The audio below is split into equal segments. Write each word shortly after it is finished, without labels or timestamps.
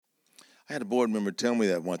I had a board member tell me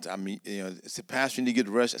that once. I mean, I said, Pastor, you need to get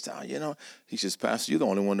rest. I said, He says, Pastor, you're the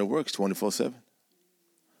only one that works 24/7.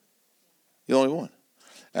 You're the only one.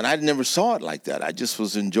 And I never saw it like that. I just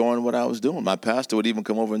was enjoying what I was doing. My pastor would even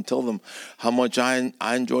come over and tell them how much I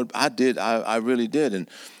enjoyed. I did. I really did. And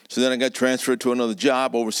so then I got transferred to another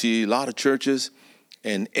job, oversee a lot of churches.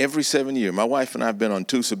 And every 7 years, my wife and I have been on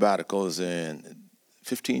 2 sabbaticals in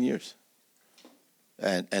 15 years.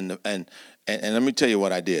 And let me tell you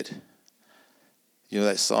what I did. You know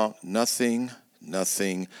that song? Nothing,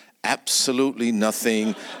 absolutely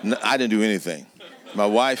nothing. I didn't do anything. My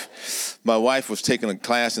wife was taking a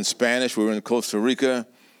class in Spanish. We were in Costa Rica.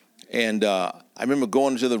 And I remember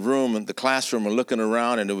going into the room, in the classroom, and looking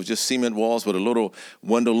around, and there was just cement walls with a little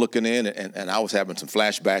window looking in. And I was having some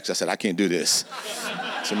flashbacks. I said, I can't do this.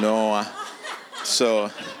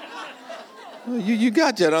 You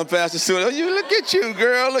got that, huh, Pastor Stewart? You look at you,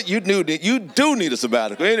 girl. Look, you do need a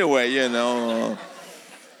sabbatical. Anyway,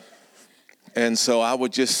 And so I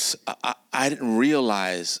would I didn't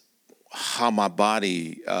realize how my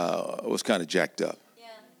body was kind of jacked up. Yeah.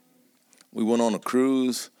 We went on a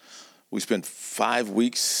cruise. We spent 5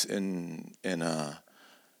 weeks in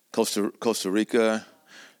Costa Rica.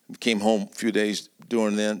 We came home a few days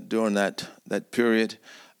during that period.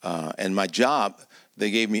 And my job,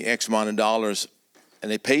 they gave me X amount of dollars,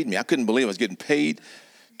 and they paid me. I couldn't believe I was getting paid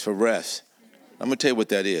to rest. I'm going to tell you what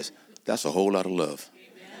that is. That's a whole lot of love.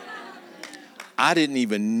 I didn't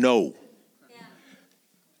even know.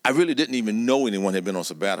 I really didn't even know anyone had been on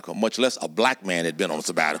sabbatical, much less a black man had been on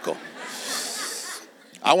sabbatical.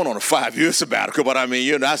 I went on a 5-year sabbatical, but I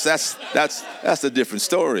mean, that's a different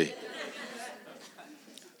story.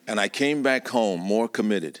 And I came back home more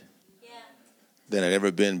committed than I'd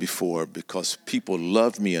ever been before, because people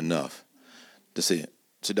loved me enough to say,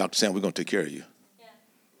 Dr. Sam, we're going to take care of you. Yeah.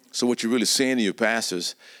 So what you're really saying to your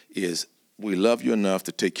pastors is, we love you enough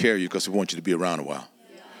to take care of you because we want you to be around a while.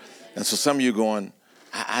 Yeah. And so some of you are going,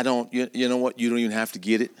 I don't, you know what? You don't even have to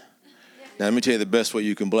get it. Now, let me tell you the best way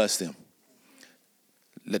you can bless them.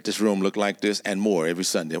 Let this room look like this and more every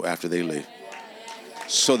Sunday after they leave.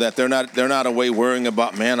 So that they're not away worrying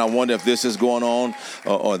about, man, I wonder if this is going on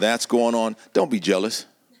or that's going on. Don't be jealous.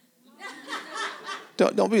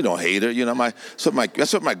 Don't be no hater. That's what my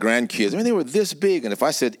grandkids, I mean, they were this big. And if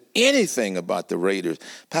I said anything about the Raiders,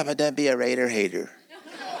 Papa, don't be a Raider hater.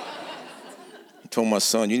 I told my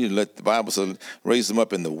son, you need to let the Bible say, raise them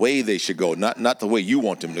up in the way they should go, not the way you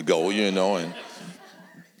want them to go, And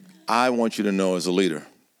I want you to know, as a leader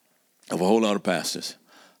of a whole lot of pastors,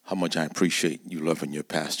 how much I appreciate you loving your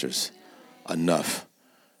pastors enough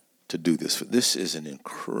to do this. This is an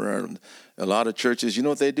incredible. A lot of churches, you know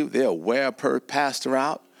what they do? They'll wear per pastor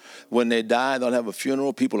out. When they die, they'll have a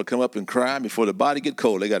funeral. People will come up and cry. Before the body get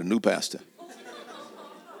cold, they got a new pastor.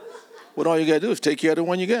 What all you got to do is take care of the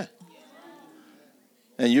one you got.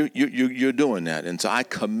 And you're doing that. And so I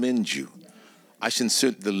commend you. I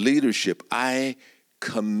consider the leadership. I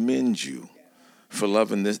commend you for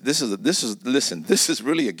loving this. This is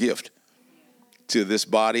really a gift to this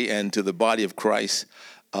body and to the body of Christ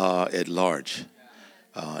at large.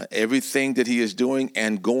 Everything that he is doing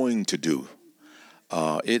and going to do,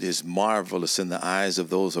 it is marvelous in the eyes of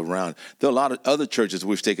those around. There are a lot of other churches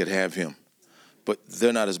wish they could have him, but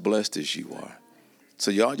they're not as blessed as you are.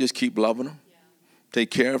 So y'all just keep loving them,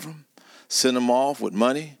 take care of them, send them off with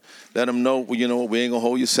money, let them know, we ain't gonna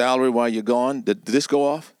hold your salary while you're gone. Did this go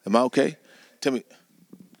off? Am I okay? Tell me.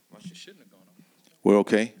 Well, she shouldn't have gone off. We're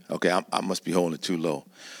okay? Okay, I must be holding it too low.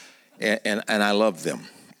 And I love them.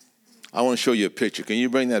 I want to show you a picture. Can you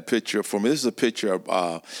bring that picture up for me? This is a picture,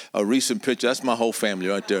 a recent picture. That's my whole family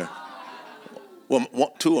right there.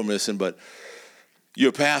 Well, 2 are missing, but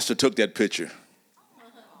your pastor took that picture.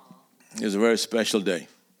 It was a very special day.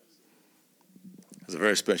 It was a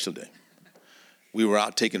very special day. We were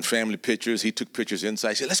out taking family pictures. He took pictures inside.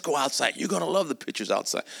 He said, let's go outside. You're going to love the pictures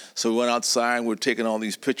outside. So we went outside and we were taking all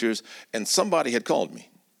these pictures, and somebody had called me.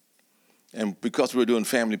 And because we were doing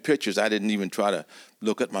family pictures, I didn't even try to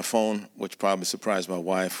look at my phone, which probably surprised my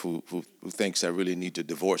wife, who thinks I really need to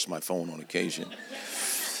divorce my phone on occasion.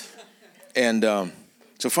 And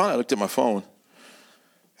so finally I looked at my phone,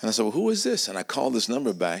 and I said, well, who is this? And I called this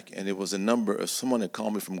number back, and it was a number of someone that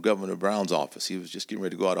called me from Governor Brown's office. He was just getting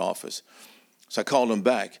ready to go out of office. So I called him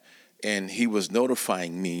back, and he was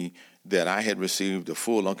notifying me that I had received a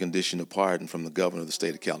full unconditional pardon from the governor of the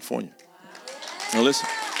state of California. Now listen.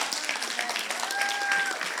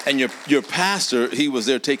 And your pastor, he was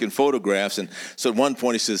there taking photographs, and so at one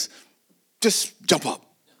point he says, just jump up.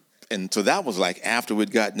 And so that was like after we'd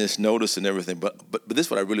gotten this notice and everything, but this is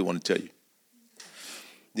what I really want to tell you.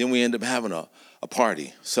 Then we ended up having a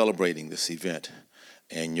party celebrating this event,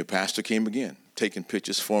 and your pastor came again, taking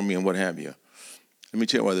pictures for me and what have you. Let me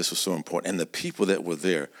tell you why this was so important. And the people that were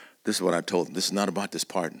there, this is what I told them. This is not about this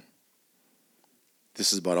pardon.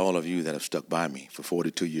 This is about all of you that have stuck by me for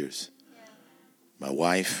 42 years. My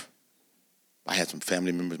wife, I had some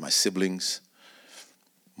family members, my siblings,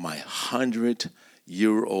 my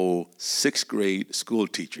 100-year-old sixth grade school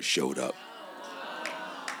teacher showed up.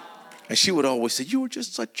 And she would always say, "You were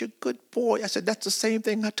just such a good boy." I said, "That's the same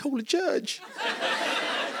thing I told the judge."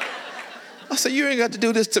 I said, "You ain't got to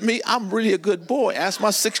do this to me. I'm really a good boy. Ask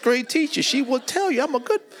my sixth grade teacher. She will tell you I'm a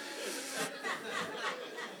good."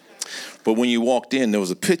 But when you walked in, there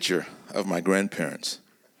was a picture of my grandparents.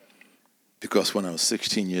 Because when I was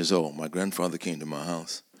 16 years old, my grandfather came to my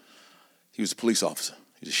house. He was a police officer.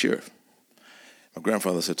 He was a sheriff. My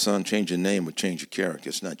grandfather said, "Son, change your name or change your character.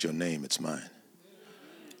 It's not your name, it's mine."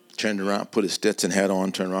 Turned around, put his Stetson hat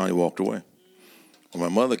on, turned around, he walked away. When my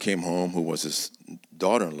mother came home, who was his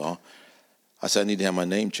daughter-in-law, I said, "I need to have my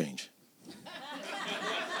name changed."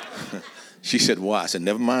 She said, "Why?" I said,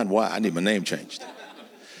 "Never mind why. I need my name changed."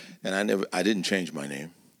 And I didn't change my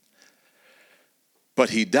name.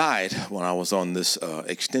 But he died when I was on this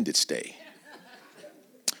extended stay.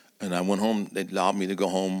 And I went home. They allowed me to go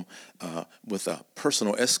home with a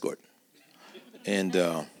personal escort. And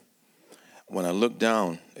when I looked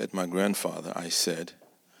down at my grandfather, I said,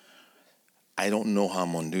 "I don't know how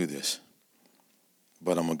I'm going to do this,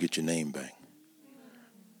 but I'm going to get your name back."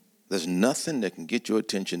 There's nothing that can get your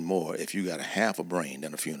attention more if you got a half a brain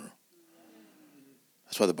than a funeral.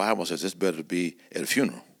 That's why the Bible says it's better to be at a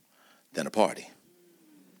funeral than a party.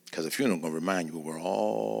 Because a funeral is going to remind you we're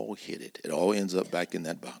all headed. It all ends up back in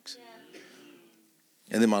that box.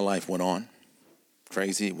 And then my life went on.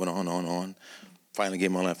 Crazy. It went on. Finally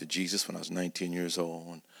gave my life to Jesus when I was 19 years old.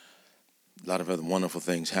 And a lot of other wonderful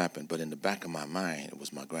things happened. But in the back of my mind, it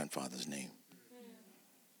was my grandfather's name.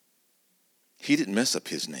 He didn't mess up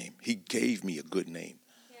his name. He gave me a good name.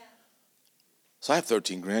 So I have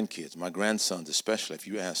 13 grandkids. My grandsons especially, if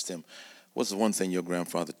you ask them, "What's the one thing your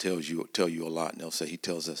grandfather tell you a lot?" And they'll say, "He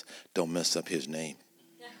tells us, don't mess up his name."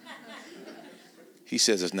 He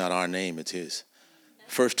says it's not our name, it's his.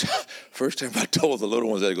 First time I told the little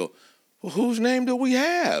ones, they go, "Well, whose name do we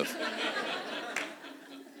have?"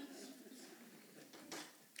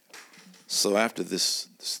 So after this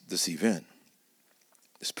event,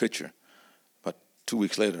 this picture, about 2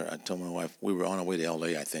 weeks later, I told my wife, we were on our way to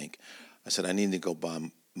L.A., I think. I said, "I need to go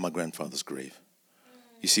by my grandfather's grave."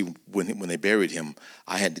 You see, when they buried him,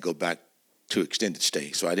 I had to go back to extended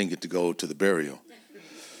stay, so I didn't get to go to the burial.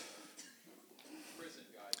 Prison,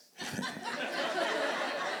 guys.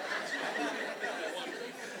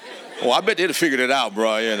 Oh, I bet they'd have figured it out,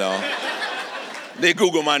 bro, you know. They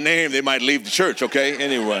Google my name, they might leave the church, okay?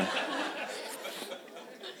 Anyway.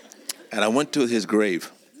 And I went to his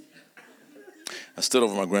grave. I stood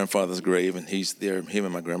over my grandfather's grave, and he's there. Him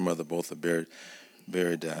and my grandmother both are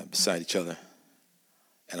buried beside each other.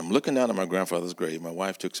 And I'm looking down at my grandfather's grave. My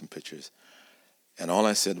wife took some pictures. And all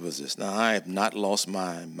I said was this: "Now, I have not lost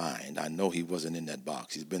my mind. I know he wasn't in that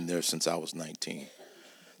box. He's been there since I was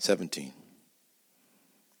 17.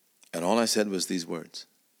 And all I said was these words: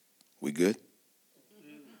 We good?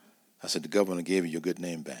 I said, "The governor gave you your good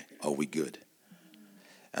name back. Are we good?"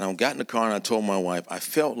 And I got in the car and I told my wife, I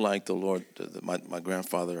felt like the Lord, my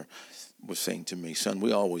grandfather was saying to me, "Son,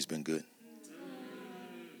 we always been good.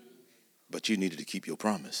 But you needed to keep your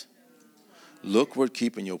promise. Look where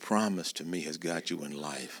keeping your promise to me has got you in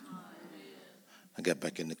life." I got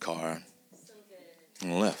back in the car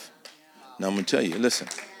and left. Now I'm going to tell you, listen.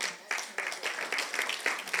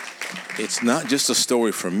 It's not just a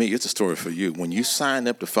story for me. It's a story for you. When you sign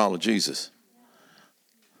up to follow Jesus,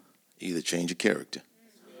 either change your character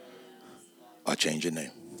or change your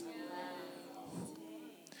name.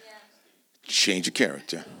 Change your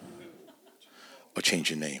character or change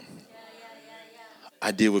your name.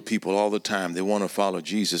 I deal with people all the time. They want to follow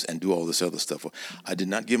Jesus and do all this other stuff. I did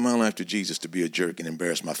not give my life to Jesus to be a jerk and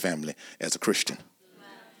embarrass my family as a Christian.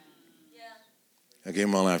 I gave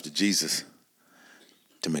my life to Jesus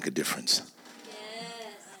to make a difference.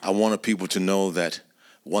 I wanted people to know that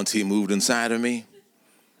once he moved inside of me,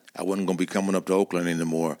 I wasn't going to be coming up to Oakland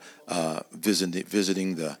anymore,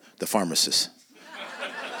 visiting the pharmacist.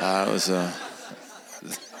 I was...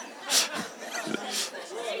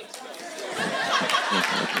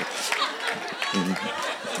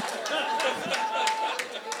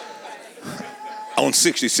 on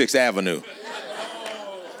 66th Avenue.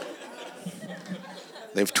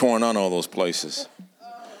 They've torn on all those places.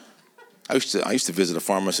 I used to visit a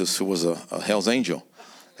pharmacist who was a Hell's Angel,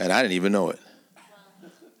 and I didn't even know it.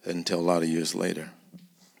 until a lot of years later.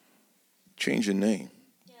 Change your name.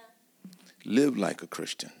 Yeah. Live like a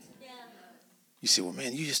Christian. Yeah. You say, well,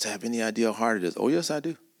 man, you just have any idea how hard it is. Oh, yes, I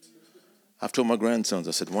do. I've told my grandsons,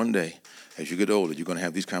 I said, one day, as you get older, you're going to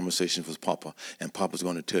have these conversations with Papa, and Papa's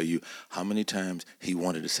going to tell you how many times he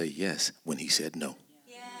wanted to say yes when he said no.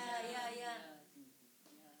 Yeah, yeah,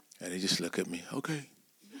 yeah. And they just look at me, okay.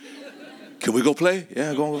 Can we go play?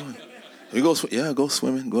 Yeah, go. We go. Yeah, go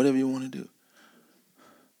swimming. Go whatever you want to do.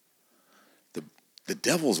 The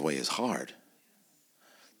devil's way is hard.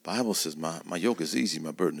 Bible says my yoke is easy,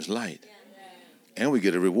 my burden is light. Yeah. And we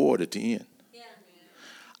get a reward at the end. Yeah.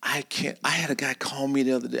 I had a guy call me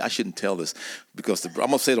the other day. I shouldn't tell this because I'm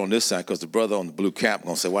going to say it on this side because the brother on the blue cap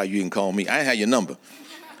going to say, why you didn't call me? I had your number.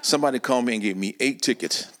 Somebody called me and gave me 8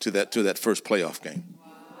 tickets to that first playoff game.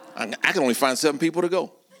 I can only find 7 people to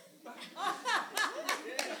go.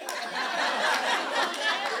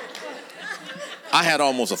 I had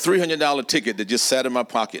almost a $300 ticket that just sat in my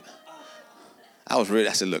pocket. I was ready.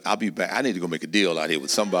 I said, look, I'll be back. I need to go make a deal out here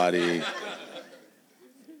with somebody.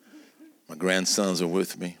 My grandsons are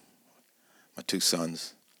with me, my 2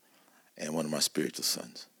 sons, and one of my spiritual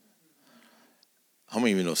sons. How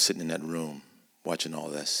many of you know sitting in that room watching all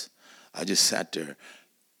this? I just sat there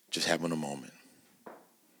just having a moment.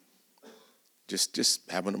 Just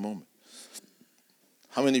having a moment.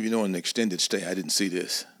 How many of you know in the extended stay, I didn't see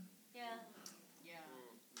this?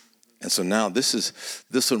 And so now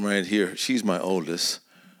this one right here, she's my oldest.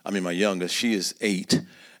 My youngest. She is 8.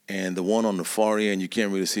 And the one on the far end, you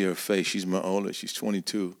can't really see her face. She's my oldest. She's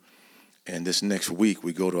 22. And this next week,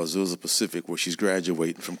 we go to Azusa Pacific where she's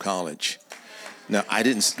graduating from college. Now, I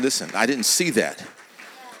didn't see that.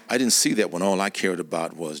 I didn't see that when all I cared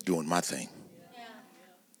about was doing my thing.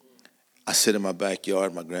 I sit in my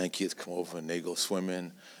backyard. My grandkids come over and they go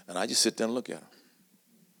swimming. And I just sit there and look at them.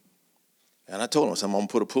 And I told him, I said, I'm going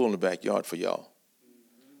to put a pool in the backyard for y'all.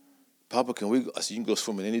 Papa, can we go? I said, you can go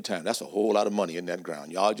swimming anytime. That's a whole lot of money in that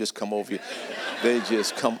ground. Y'all just come over here. They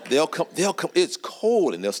just come. They'll come. It's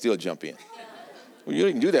cold, and they'll still jump in. Well,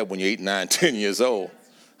 you can do that when you're 8, 9, 10 years old.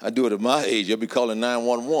 I do it at my age. You'll be calling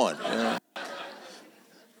 911. You know?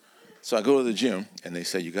 So I go to the gym, and they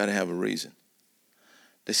say, you got to have a reason.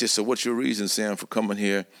 They said, so what's your reason, Sam, for coming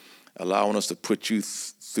here, allowing us to put you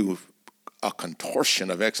through a contortion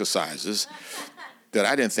of exercises that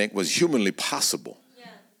I didn't think was humanly possible?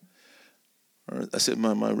 Yeah. I said,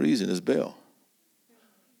 my reason is Bell.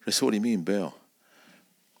 They said, what do you mean, Bell?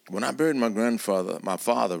 When I buried my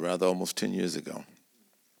father, almost 10 years ago,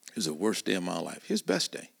 it was the worst day of my life. His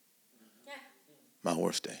best day. Yeah. My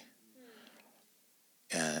worst day.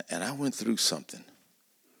 And I went through something.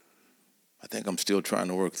 I think I'm still trying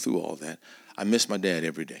to work through all that. I miss my dad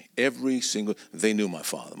every day. They knew my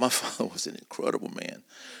father. My father was an incredible man.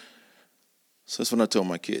 So that's when I told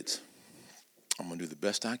my kids, I'm going to do the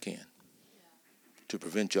best I can to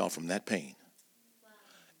prevent y'all from that pain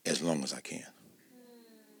as long as I can.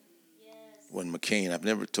 When McCain, I've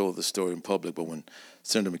never told the story in public, but when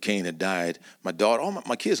Senator McCain had died, my daughter, all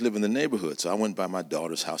my kids live in the neighborhood, so I went by my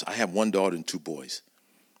daughter's house. I have 1 daughter and 2 boys.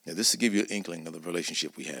 Now, this to give you an inkling of the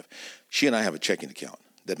relationship we have. She and I have a checking account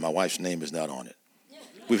that my wife's name is not on it.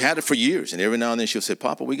 We've had it for years, and every now and then she'll say,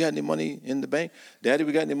 Papa, we got any money in the bank? Daddy,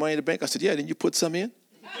 we got any money in the bank? I said, yeah, didn't you put some in?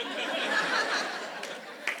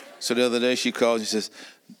 So the other day she calls and says,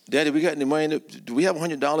 Daddy, we got any money? Do we have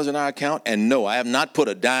 $100 in our account? And no, I have not put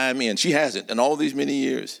a dime in. She hasn't in all these many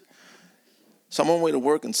years. So I'm on my way to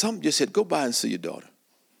work, and something just said, go by and see your daughter.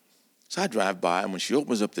 So I drive by, and when she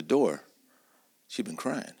opens up the door, she'd been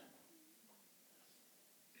crying.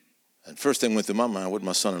 And first thing went through my mind, what did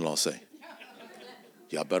my son-in-law say?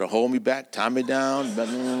 Y'all better hold me back, tie me down.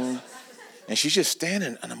 And she's just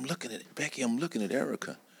standing, and I'm looking at Becky, I'm looking at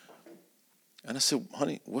Erica. And I said,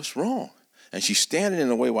 honey, what's wrong? And she's standing in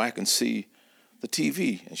a way where I can see the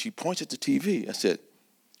TV. And she points at the TV. I said,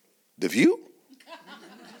 The View?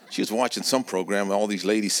 She was watching some program, all these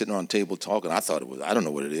ladies sitting on a table talking. I thought it was, I don't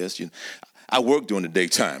know what it is. I work during the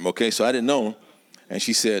daytime, okay, so I didn't know. And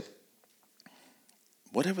she said,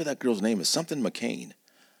 whatever that girl's name is, something McCain.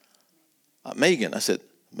 Megan. I said,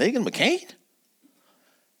 Megan McCain?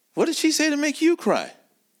 What did she say to make you cry?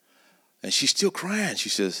 And she's still crying. She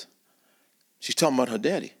says, she's talking about her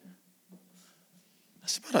daddy. I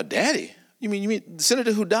said, about her daddy? You mean the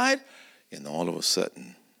senator who died? And all of a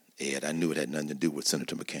sudden, Ed, I knew it had nothing to do with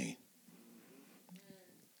Senator McCain.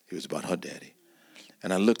 It was about her daddy.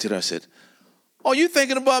 And I looked at her, I said, oh, you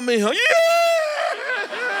thinking about me, huh? Yeah!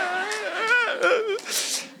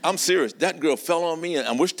 I'm serious. That girl fell on me,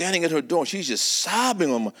 and we're standing at her door. She's just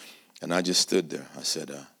sobbing on me. And I just stood there. I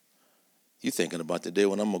said, you thinking about the day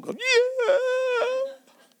when I'm going to go, yeah!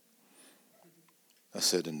 I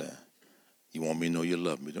said in there, you want me to know you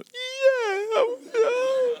love me? Yeah.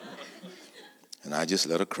 And I just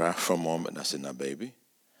let her cry for a moment. And I said, now, baby,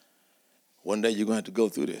 one day you're going to have to go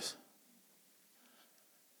through this.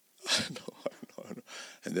 I know.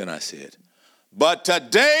 And then I said, but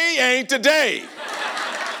today ain't today.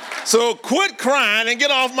 So quit crying and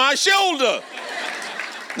get off my shoulder.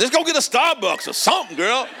 Let's go get a Starbucks or something,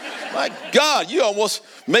 girl. My God, you almost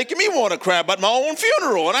making me want to cry about my own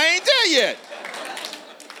funeral, and I ain't there yet.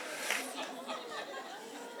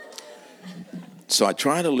 So I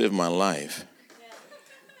try to live my life.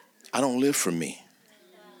 I don't live for me.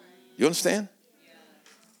 You understand?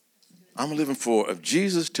 I'm living for, if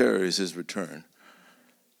Jesus tarries his return,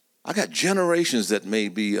 I got generations that may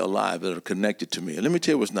be alive that are connected to me. And let me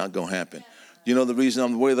tell you what's not going to happen. You know the reason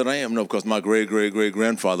I'm the way that I am? No, because my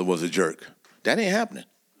great-great-great-grandfather was a jerk. That ain't happening.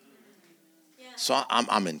 So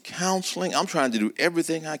I'm in counseling. I'm trying to do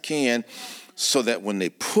everything I can so that when they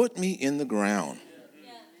put me in the ground,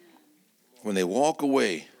 when they walk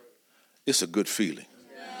away, it's a good feeling.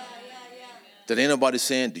 That ain't nobody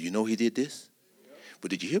saying, do you know he did this?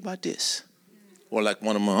 But did you hear about this? Or like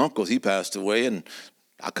one of my uncles, he passed away, and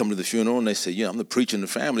I come to the funeral, and they say, I'm the preacher in the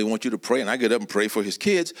family. I want you to pray. And I get up and pray for his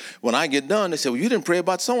kids. When I get done, they say, well, you didn't pray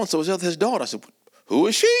about so-and-so. It's his daughter. I said, who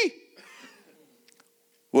is she?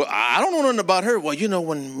 Well, I don't know nothing about her. Well,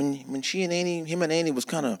 when she and Annie, him and Annie was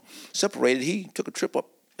kind of separated, he took a trip up,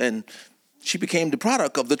 and she became the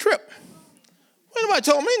product of the trip. Well, nobody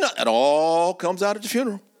told me nothing. It all comes out at the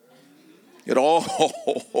funeral. It all,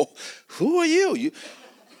 who are you?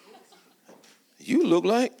 You look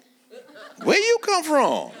like, where you come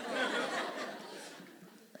from?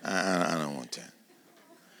 I don't want that.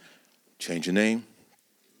 Change your name.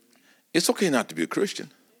 It's okay not to be a Christian.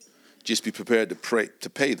 Just be prepared to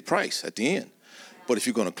pay the price at the end. But if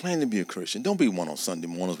you're going to claim to be a Christian, don't be one on Sunday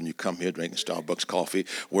mornings when you come here drinking Starbucks coffee,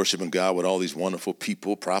 worshiping God with all these wonderful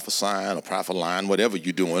people, prophesying or prophesying, whatever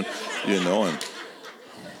you're doing, And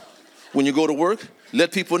when you go to work,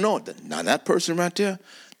 let people know that now that person right there,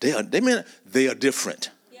 they are different.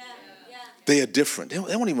 They are different. They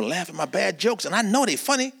won't even laugh at my bad jokes, and I know they're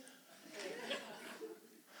funny.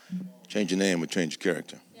 Change your name or change your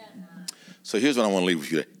character. So here's what I want to leave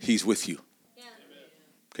with you. He's with you.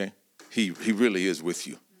 Okay? He really is with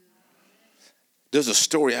you. There's a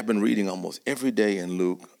story I've been reading almost every day in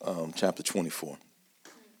Luke chapter 24.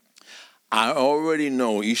 I already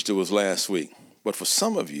know Easter was last week. But for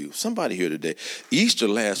some of you, somebody here today, Easter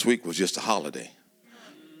last week was just a holiday.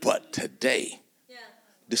 But today,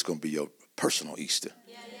 this is going to be your personal Easter.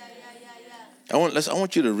 I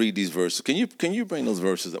want you to read these verses. Can you bring those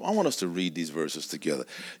verses up? I want us to read these verses together.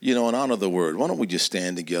 In honor of the word. Why don't we just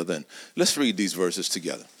stand together and let's read these verses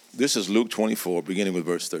together. This is Luke 24, beginning with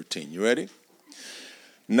verse 13. You ready?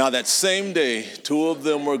 Now that same day, two of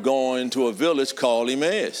them were going to a village called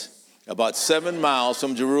Emmaus, about 7 miles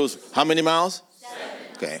from Jerusalem. How many miles? 7.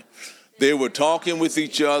 Okay. They were talking with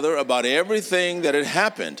each other about everything that had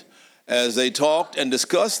happened. As they talked and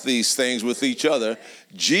discussed these things with each other,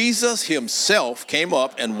 Jesus himself came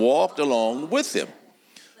up and walked along with them.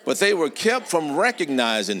 But they were kept from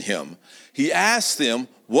recognizing him. He asked them,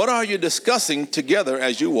 what are you discussing together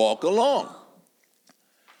as you walk along?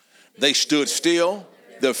 They stood still,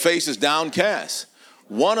 their faces downcast.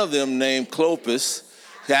 One of them, named Clopas,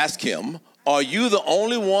 asked him, are you the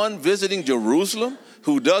only one visiting Jerusalem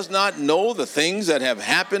who does not know the things that have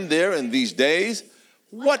happened there in these days?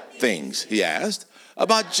 What things? He asked.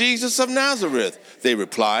 About Jesus of Nazareth, they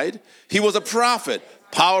replied. He was a prophet,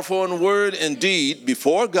 powerful in word and deed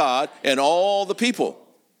before God and all the people.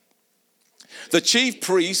 The chief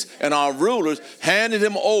priests and our rulers handed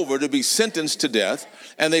him over to be sentenced to death,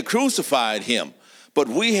 and they crucified him. But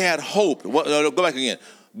we had hope. Go back again.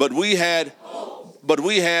 But we had hope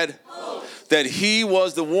that he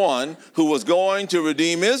was the one who was going to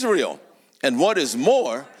redeem Israel. And what is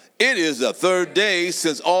more, it is the third day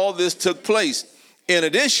since all this took place. In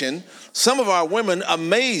addition, some of our women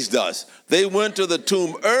amazed us. They went to the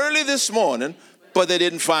tomb early this morning, but they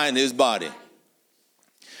didn't find his body.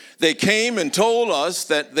 They came and told us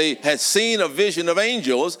that they had seen a vision of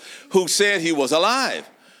angels who said he was alive.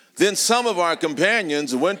 Then some of our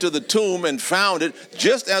companions went to the tomb and found it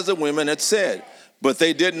just as the women had said, but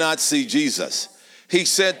they did not see Jesus. He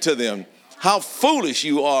said to them, how foolish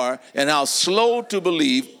you are and how slow to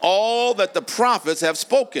believe all that the prophets have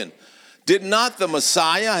spoken. Did not the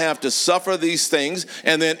Messiah have to suffer these things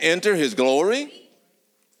and then enter his glory?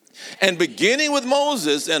 And beginning with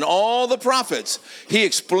Moses and all the prophets, he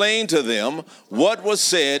explained to them what was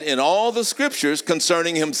said in all the scriptures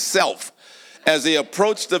concerning himself. As they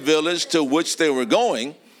approached the village to which they were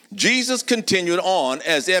going, Jesus continued on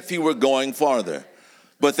as if he were going farther.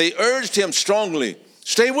 But they urged him strongly,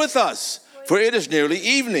 "Stay with us, for it is nearly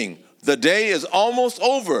evening. The day is almost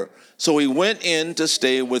over." So he went in to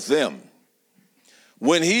stay with them.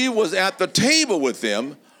 When he was at the table with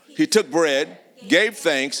them, he took bread, gave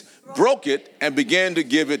thanks, broke it, and began to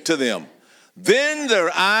give it to them. Then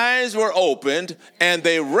their eyes were opened, and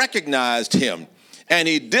they recognized him, and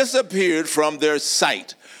he disappeared from their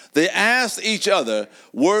sight. They asked each other,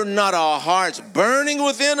 "Were not our hearts burning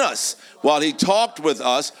within us while he talked with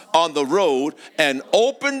us on the road and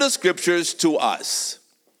opened the scriptures to us?"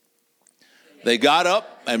 They got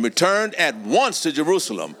up and returned at once to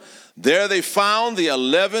Jerusalem. There they found the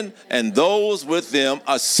 11 and those with them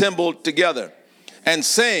assembled together, and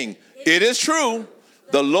saying, "It is true,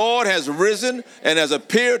 the Lord has risen and has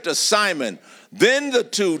appeared to Simon." Then the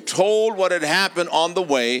two told what had happened on the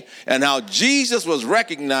way and how Jesus was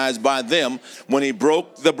recognized by them when he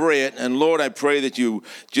broke the bread. And Lord, I pray that you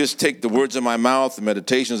just take the words of my mouth, the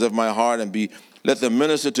meditations of my heart, and let them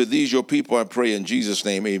minister to these your people. I pray in Jesus'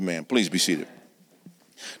 name, amen. Please be seated.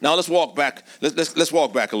 Now let's walk back. Let's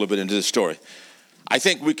walk back a little bit into this story. I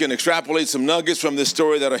think we can extrapolate some nuggets from this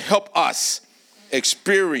story that'll help us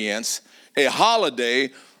experience a holiday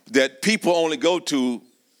that people only go to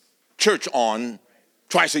church on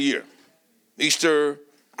twice a year, Easter,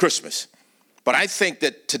 Christmas. But I think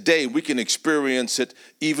that today we can experience it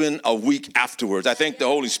even a week afterwards. I think the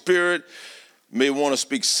Holy Spirit may want to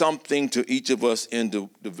speak something to each of us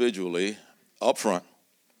individually, up front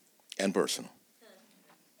and personal.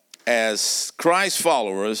 As Christ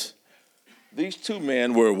followers, these two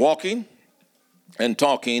men were walking and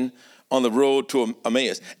talking on the road to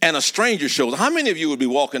Emmaus, and a stranger shows. How many of you would be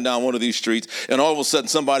walking down one of these streets and all of a sudden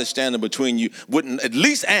somebody standing between you wouldn't at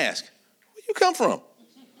least ask, "Where you come from?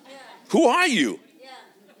 Yeah. Who are you?" Yeah.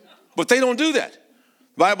 But they don't do that.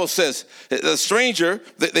 The Bible says the stranger,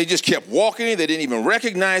 they just kept walking. They didn't even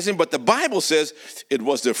recognize him, but the Bible says it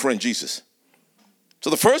was their friend Jesus. So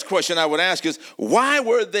the first question I would ask is, why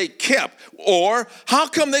were they kept? Or how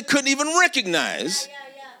come they couldn't even recognize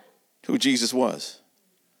who Jesus was?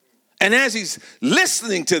 And as he's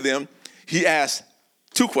listening to them, he asked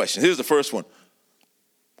two questions. Here's the first one.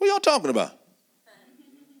 What are y'all talking about?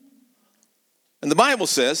 And the Bible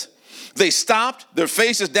says, they stopped, their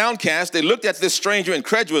faces downcast. They looked at this stranger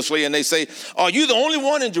incredulously, and they say, "Are you the only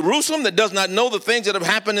one in Jerusalem that does not know the things that have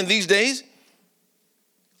happened in these days?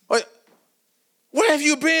 Where have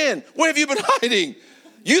you been? Where have you been hiding?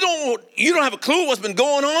 You don't have a clue what's been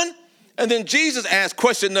going on?" And then Jesus asked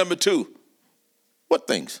question number 2. What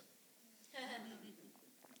things?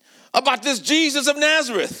 About this Jesus of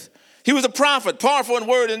Nazareth. He was a prophet, powerful in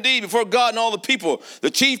word and deed before God and all the people. The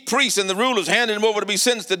chief priests and the rulers handed him over to be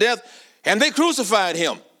sentenced to death, and they crucified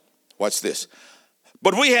him. Watch this.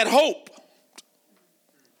 But we had hope.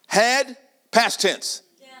 Had, past tense.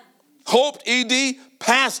 Yeah. Hoped, ED,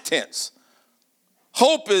 past tense.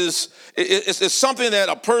 Hope is something that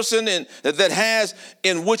a person that has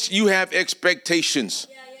in which you have expectations.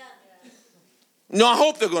 Yeah. No, I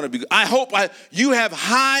hope they're going to be good. I hope you have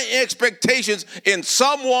high expectations in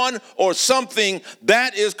someone or something.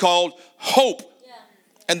 That is called hope. Yeah.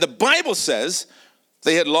 And the Bible says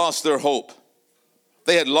they had lost their hope.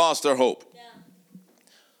 They had lost their hope. Yeah.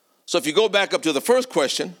 So if you go back up to the first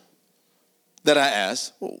question that I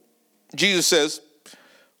asked, Jesus says,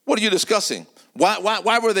 "What are you discussing?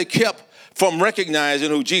 Why were they kept from recognizing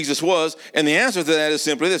who Jesus was?" And the answer to that is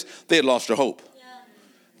simply this: they had lost their hope. Yeah.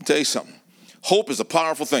 I'll tell you something. Hope is a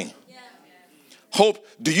powerful thing. Yeah. Hope.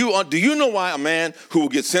 Do you know why a man who will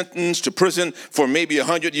get sentenced to prison for maybe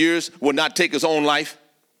 100 years will not take his own life?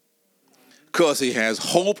 Because he has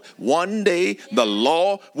hope one day the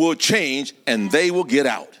law will change and they will get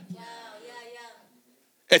out.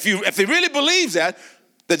 If he really believes that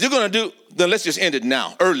you're going to do, then let's just end it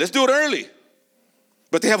now. Early. Let's do it early.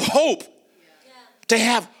 But they have hope. They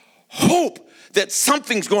have hope that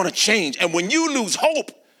something's going to change. And when you lose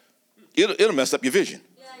hope, it'll mess up your vision.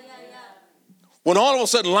 When all of a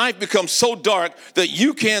sudden life becomes so dark that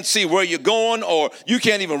you can't see where you're going, or you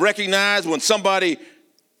can't even recognize when somebody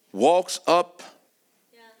walks up.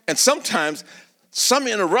 And sometimes some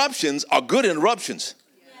interruptions are good interruptions.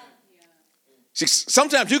 See,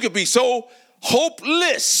 sometimes you could be so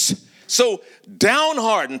hopeless, so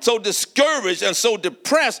downhearted, so discouraged, and so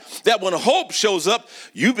depressed that when hope shows up,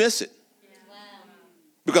 you miss it.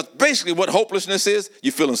 Because basically what hopelessness is,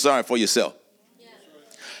 you're feeling sorry for yourself.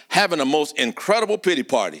 Having the most incredible pity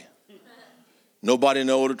party. Nobody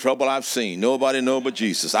knows the trouble I've seen. Nobody knows but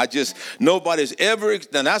Jesus. Nobody's ever,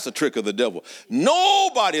 and that's a trick of the devil.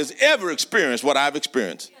 Nobody has ever experienced what I've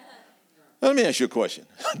experienced. Let me ask you a question.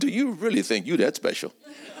 Do you really think you that special?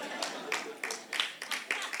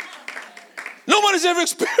 Nobody's ever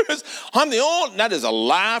experienced. I'm the only, that is a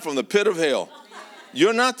lie from the pit of hell.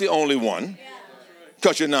 You're not the only one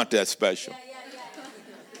because you're not that special.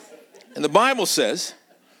 And the Bible says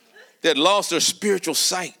they had lost their spiritual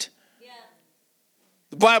sight.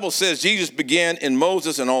 The Bible says Jesus began in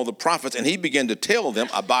Moses and all the prophets, and he began to tell them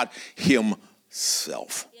about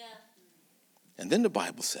himself. And then the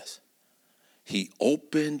Bible says he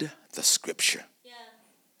opened the scripture.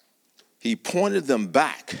 He pointed them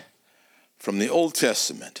back from the Old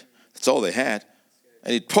Testament. That's all they had.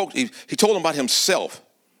 And he told them about himself.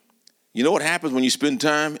 You know what happens when you spend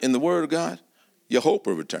time in the Word of God? Your hope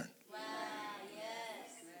will return. Wow, yes.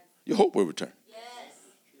 Your hope will return. Yes.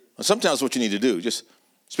 And sometimes what you need to do, just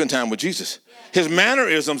spend time with Jesus. His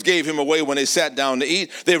mannerisms gave him away when they sat down to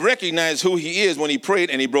eat. They recognized who he is when he prayed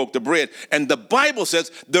and he broke the bread. And the Bible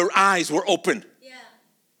says their eyes were opened. Yeah.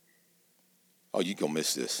 Oh, you're going to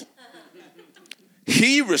miss this.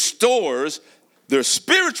 He restores their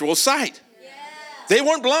spiritual sight. Yeah. They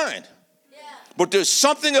weren't blind. But there's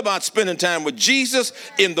something about spending time with Jesus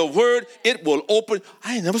in the Word. It will open.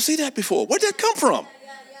 I ain't never seen that before. Where'd that come from?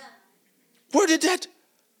 Where did that?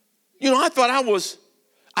 I thought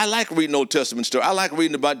I like reading Old Testament stories. I like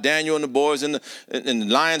reading about Daniel and the boys in the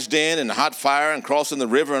lion's den and the hot fire and crossing the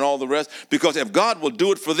river and all the rest. Because if God will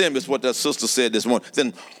do it for them, is what that sister said this morning.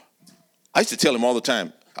 Then I used to tell him all the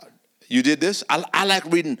time, you did this? I like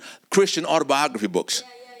reading Christian autobiography books.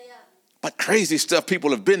 But crazy stuff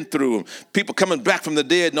people have been through, people coming back from the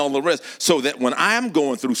dead and all the rest. So that when I'm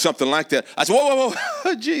going through something like that, I say, whoa,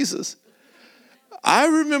 Jesus. I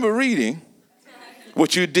remember reading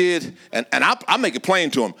what you did, and I'll make it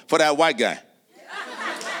plain to him for that white guy.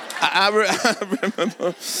 I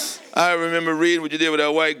remember reading what you did with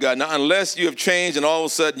that white guy. Now, unless you have changed and all of a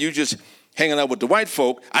sudden you just hanging out with the white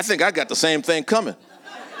folk, I think I got the same thing coming.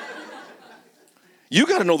 You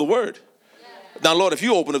got to know the Word. Now, Lord, if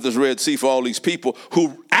you open up this Red Sea for all these people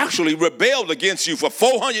who actually rebelled against you for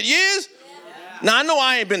 400 years. Now, I know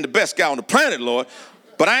I ain't been the best guy on the planet, Lord,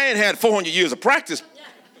 but I ain't had 400 years of practice.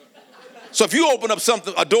 So if you open up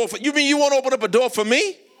a door for, you mean you want to open up a door for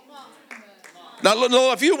me? Now,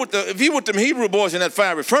 Lord, if you with them Hebrew boys in that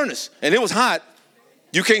fiery furnace and it was hot,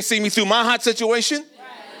 you can't see me through my hot situation?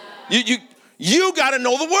 You got to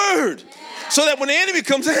know the Word so that when the enemy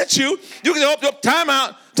comes at you, you can say, time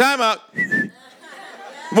out.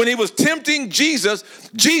 When he was tempting Jesus,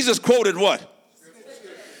 Jesus quoted what?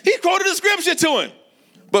 He quoted the scripture to him.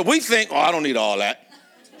 But we think, I don't need all that.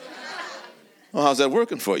 Well, how's that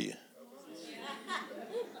working for you?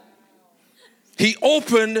 He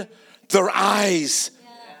opened their eyes.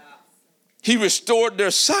 He restored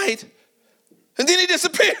their sight. And then he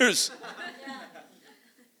disappears.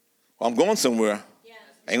 Well, I'm going somewhere.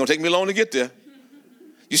 Ain't going to take me long to get there.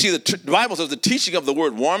 You see, the Bible says the teaching of the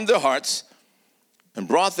word warmed their hearts and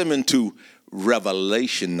brought them into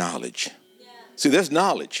revelation knowledge. See, there's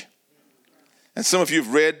knowledge. And some of you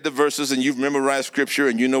have read the verses and you've memorized scripture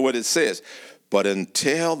and you know what it says. But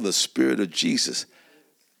until the Spirit of Jesus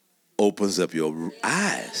opens up your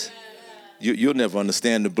eyes, you'll never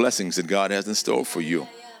understand the blessings that God has in store for you.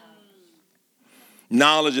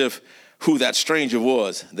 Knowledge of who that stranger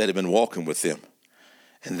was that had been walking with them.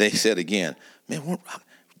 And they said again, man,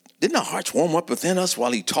 didn't our hearts warm up within us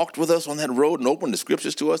while he talked with us on that road and opened the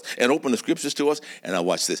scriptures to us? And now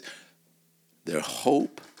watch this. Their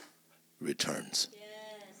hope returns. Yes.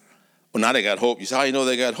 Well, now they got hope. You say, how you know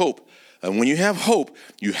they got hope? And when you have hope,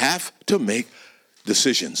 you have to make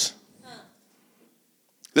decisions.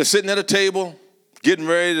 They're sitting at a table, getting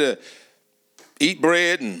ready to eat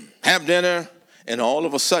bread and have dinner, and all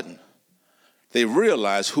of a sudden, they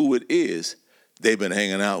realize who it is they've been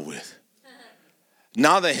hanging out with.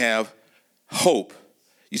 Now they have hope.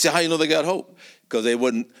 You say, how you know they got hope? Because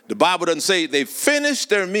the Bible doesn't say they finished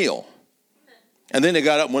their meal. And then they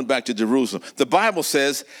got up and went back to Jerusalem. The Bible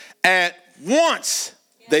says at once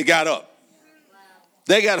they got up.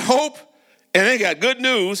 They got hope and they got good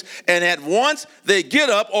news. And at once they get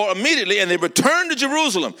up or immediately and they return to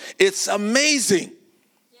Jerusalem. It's amazing.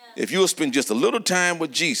 If you will spend just a little time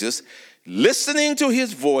with Jesus, listening to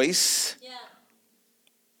his voice,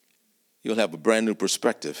 you'll have a brand new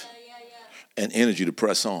perspective and energy to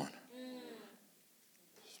press on.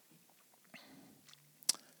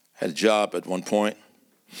 Had a job at one point,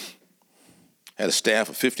 had a staff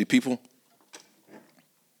of 50 people,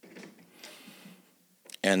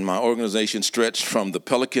 and my organization stretched from the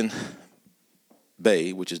Pelican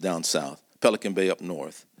Bay, which is down south, Pelican Bay up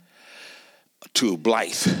north, to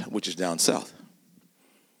Blythe, which is down south.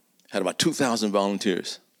 Had about 2,000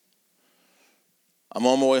 volunteers. I'm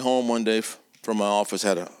on my way home one day from my office,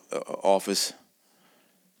 had an office,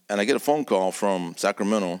 and I get a phone call from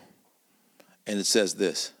Sacramento, and it says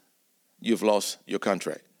this: you've lost your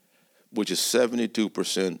contract, which is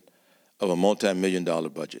 72% of a multi-million-dollar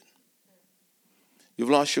budget. You've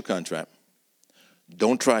lost your contract.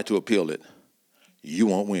 Don't try to appeal it. You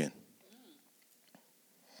won't win.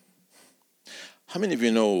 How many of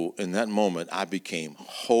you know in that moment I became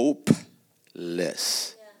hopeless?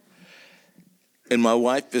 And my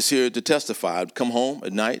wife is here to testify. I'd come home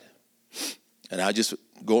at night, and I just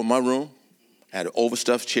go in my room. I had an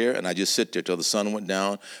overstuffed chair, and I just sit there till the sun went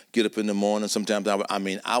down, get up in the morning. Sometimes,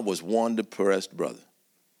 I was one depressed brother.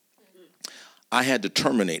 I had to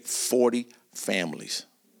terminate 40 families.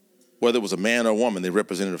 Whether it was a man or a woman, they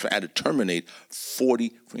represented, I had to terminate 40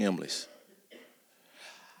 families.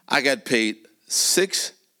 I got paid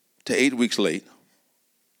 6 to 8 weeks late.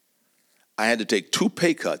 I had to take 2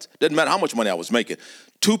 pay cuts. Doesn't matter how much money I was making.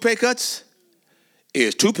 2 pay cuts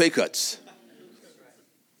is 2 pay cuts.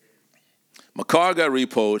 My car got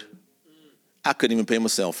repoed. I couldn't even pay my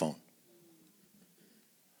cell phone.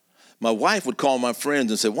 My wife would call my friends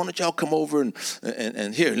and say, why don't y'all come over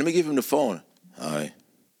and here, let me give him the phone. Hi,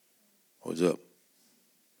 what's up?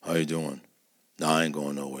 How you doing? No, I ain't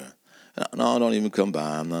going nowhere. No, don't even come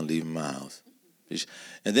by. I'm not leaving my house.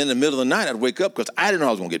 And then in the middle of the night, I'd wake up because I didn't know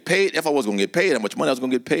I was going to get paid. If I was going to get paid, how much money I was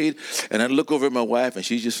going to get paid. And I'd look over at my wife, and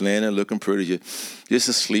she's just laying there looking pretty,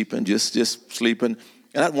 just sleeping, just sleeping.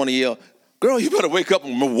 And I'd want to yell, girl, you better wake up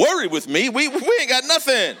and worry with me. We ain't got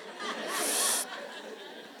nothing.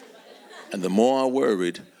 And the more I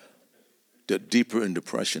worried, the deeper in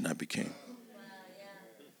depression I became.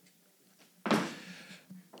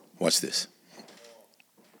 Watch this.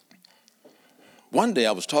 One day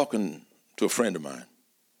I was talking to a friend of mine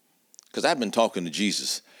because I've been talking to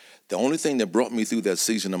Jesus. The only thing that brought me through that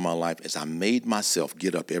season of my life is I made myself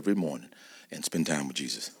get up every morning and spend time with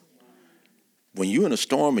Jesus. When you're in a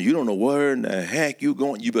storm and you don't know where in the heck you're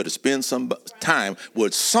going, you better spend some time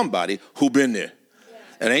with somebody who been there.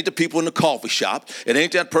 It ain't the people in the coffee shop. It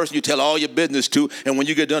ain't that person you tell all your business to, and when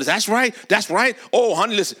you get done, that's right. Oh,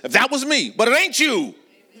 honey, listen, if that was me, but it ain't you.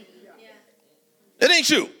 It ain't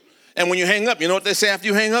you. And when you hang up, you know what they say after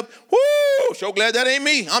you hang up? Woo, so glad that ain't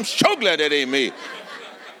me. I'm so glad that ain't me.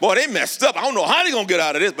 Boy, they messed up. I don't know how they're going to get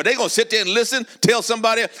out of this, but they're going to sit there and listen, tell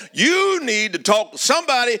somebody. You need to talk to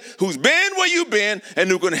somebody who's been where you've been and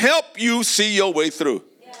who can help you see your way through.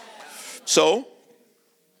 Yeah. So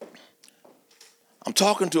I'm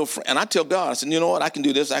talking to a friend, and I tell God, I said, you know what, I can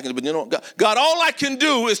do this, but you know what, God, all I can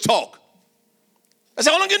do is talk. I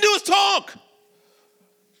said, all I can do is talk.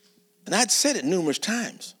 And I'd said it numerous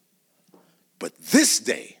times. But this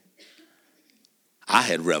day, I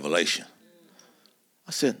had revelation.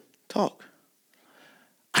 I said, talk.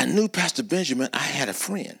 I knew Pastor Benjamin. I had a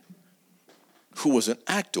friend who was an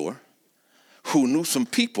actor who knew some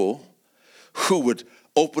people who would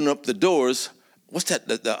open up the doors. What's that?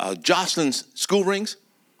 The Jocelyn's School Rings?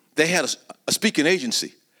 They had a speaking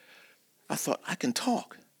agency. I thought, I can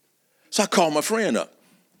talk. So I called my friend up.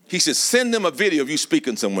 He said, send them a video of you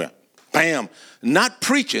speaking somewhere. Bam. Not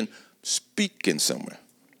preaching, speaking somewhere.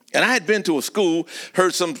 And I had been to a school,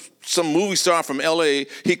 heard some movie star from L.A.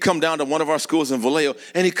 He'd come down to one of our schools in Vallejo,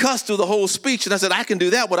 and he cussed through the whole speech. And I said, I can do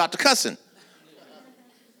that without the cussing.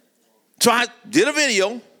 So I did a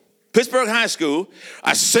video, Pittsburgh High School.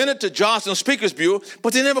 I sent it to Johnson Speakers Bureau,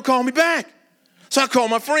 but they never called me back. So I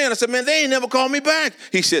called my friend. I said, man, they ain't never called me back.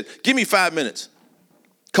 He said, give me 5 minutes.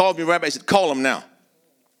 Called me right back. He said, call him now.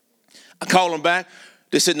 I called him back.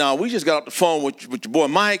 They said, no, we just got off the phone with your boy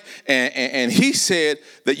Mike, and he said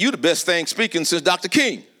that you the best thing speaking since Dr.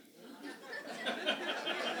 King.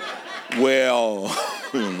 Well,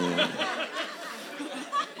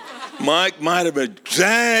 Mike might have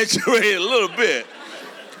exaggerated a little bit.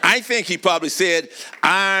 I think he probably said,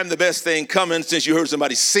 I'm the best thing coming since you heard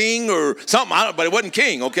somebody sing or something, but it wasn't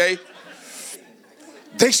King, okay?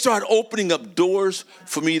 They start opening up doors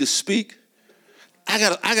for me to speak. I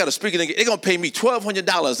got to speak. They're going to pay me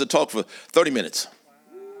 $1,200 to talk for 30 minutes.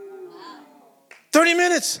 30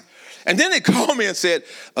 minutes. And then they called me and said,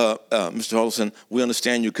 Mr. Holson, we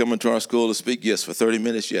understand you're coming to our school to speak. Yes, for 30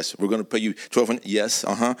 minutes. Yes, we're going to pay you $1,200. Yes,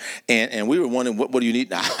 And we were wondering, what do you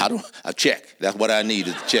need? A check. That's what I need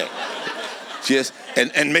is a check. Just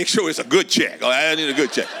and make sure it's a good check. I need a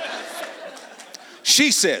good check.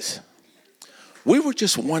 She says, we were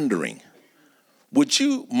just wondering, would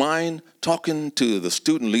you mind talking to the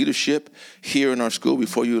student leadership here in our school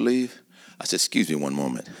before you leave? I said, excuse me one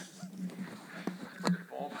moment.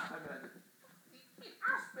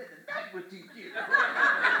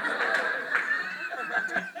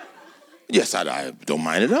 Yes, I don't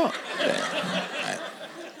mind at all. Yeah.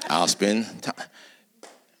 I'll spend time.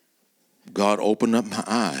 God opened up my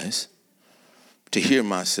eyes to hear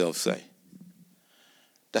myself say.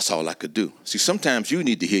 That's all I could do. See, sometimes you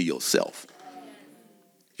need to hear yourself.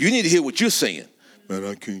 You need to hear what you're saying. Man,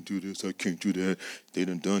 I can't do this, I can't do that. They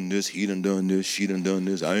done this, he done this, she done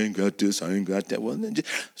this. I ain't got this, I ain't got that. Well, then just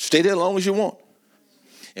stay there as long as you want.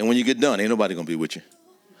 And when you get done, ain't nobody going to be with you.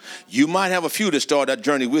 You might have a few that start that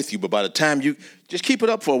journey with you, but by the time you just keep it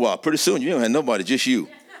up for a while, pretty soon you don't have nobody, just you.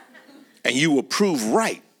 And you will prove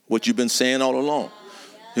right what you've been saying all along.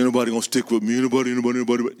 Ain't nobody going to stick with me, anybody.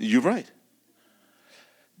 You're right.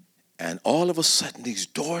 And all of a sudden, these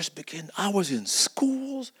doors begin. I was in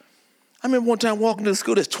schools. I remember one time walking to the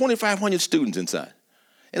school, there's 2,500 students inside.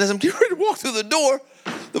 And as I'm getting ready to walk through the door,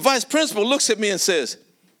 the vice principal looks at me and says,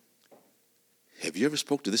 have you ever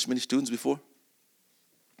spoke to this many students before?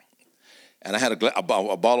 And I had a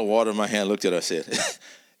bottle of water in my hand, looked at her and said,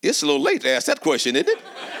 it's a little late to ask that question, isn't it?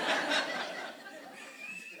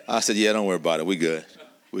 I said, yeah, don't worry about it. We good.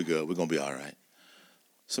 We're going to be all right.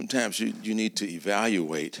 Sometimes you need to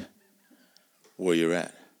evaluate where you're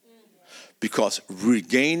at. Because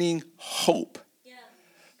regaining hope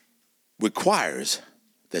requires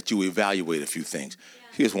that you evaluate a few things.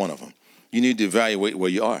 Here's one of them. You need to evaluate where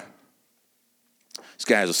you are. These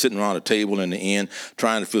guys are sitting around a table in the inn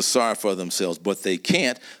trying to feel sorry for themselves, but they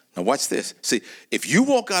can't. Now watch this. See, if you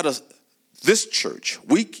walk out of this church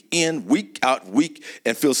week in, week out,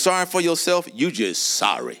 and feel sorry for yourself, you're just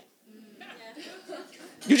sorry.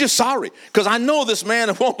 You're just sorry. Because I know this man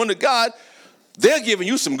and woman of God, they're giving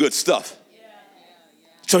you some good stuff.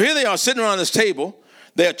 So here they are sitting around this table.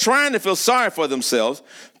 They're trying to feel sorry for themselves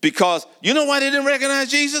because you know why they didn't recognize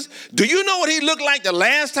Jesus? Do you know what he looked like the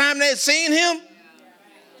last time they had seen him?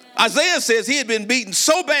 Isaiah says he had been beaten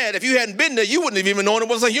so bad, if you hadn't been there, you wouldn't have even known it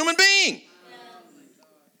was a human being.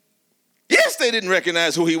 Yes, they didn't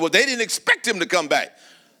recognize who he was. They didn't expect him to come back.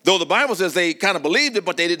 Though the Bible says they kind of believed it,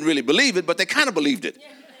 but they didn't really believe it, but they kind of believed it.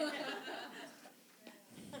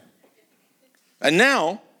 And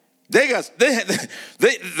now, they're sitting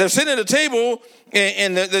at the table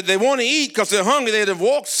and they want to eat because they're hungry. They have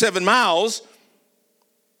walked 7 miles,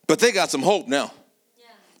 but they got some hope now.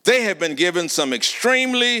 They have been given some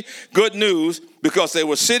extremely good news because they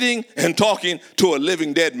were sitting and talking to a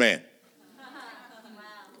living dead man.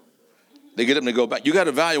 They get up and they go back. You got to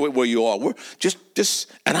evaluate where you are.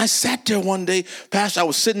 And I sat there one day, Pastor, I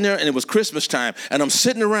was sitting there and it was Christmas time and I'm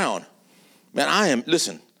sitting around. Man,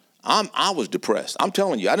 I was depressed. I'm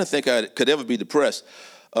telling you, I didn't think I could ever be depressed.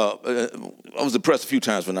 I was depressed a few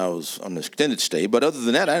times when I was on the extended stay, but other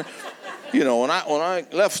than that, when I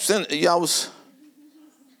left,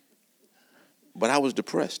 I was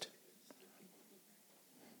depressed.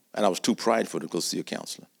 And I was too prideful to go see a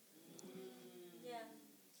counselor.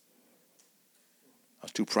 I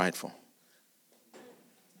was too prideful.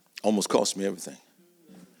 Almost cost me everything.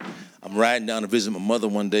 I'm riding down to visit my mother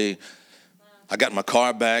one day. I got my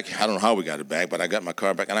car back. I don't know how we got it back, but I got my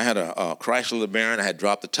car back. And I had a Chrysler LeBaron. I had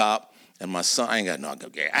dropped the top. And my son, I ain't got no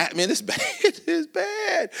gas. I mean, it's bad. It's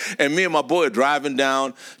bad. And me and my boy are driving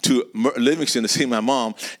down to Livingston to see my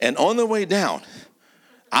mom. And on the way down,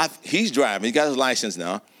 he's driving. He got his license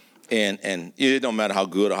now. And it don't matter how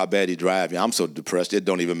good or how bad he drives. I'm so depressed, it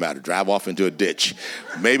don't even matter. Drive off into a ditch.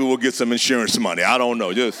 Maybe we'll get some insurance money. I don't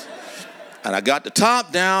know. And I got the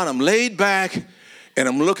top down. I'm laid back, and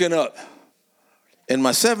I'm looking up. And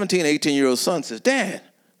my 17, 18-year-old son says, Dad,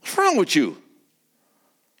 what's wrong with you?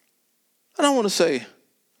 And I want to say,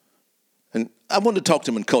 and I wanted to talk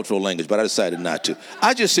to him in cultural language, but I decided not to.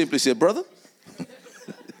 I just simply said, brother,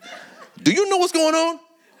 do you know what's going on?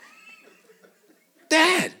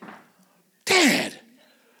 Dad,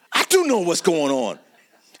 I do know what's going on.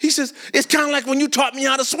 He says, it's kind of like when you taught me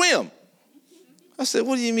how to swim. I said,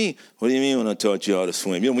 what do you mean? What do you mean when I taught you how to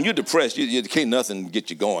swim? When you're depressed, you can't nothing get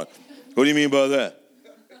you going. What do you mean by that?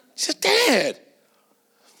 He said, Dad,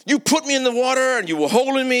 you put me in the water and you were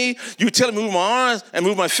holding me. You were telling me to move my arms and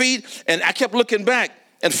move my feet. And I kept looking back.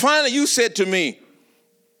 And finally you said to me,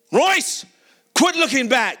 Royce, quit looking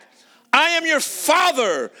back. I am your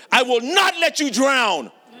father. I will not let you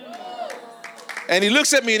drown. And he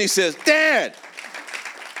looks at me and he says, Dad,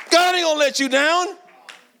 God ain't gonna let you down.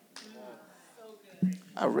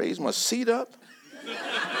 I raised my seat up.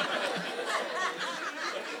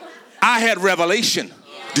 I had revelation.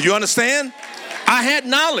 Do you understand? I had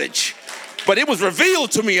knowledge, but it was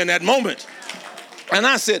revealed to me in that moment. And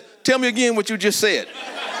I said, tell me again what you just said.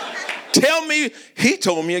 Tell me. He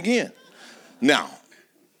told me again. Now,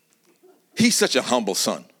 he's such a humble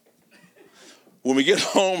son. When we get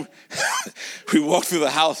home, we walk through the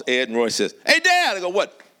house, Ed and Roy says, "Hey, Dad." I go,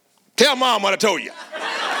 "What?" "Tell Mom what I told you."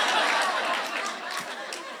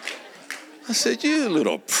 I said, "You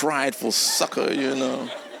little prideful sucker, you know."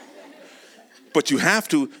 But you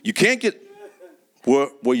can't get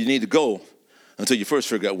where you need to go until you first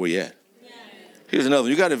figure out where you're at. Here's another.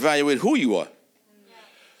 You got to evaluate who you are.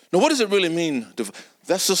 Now, what does it really mean?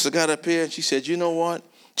 That sister got up here and she said, "You know what?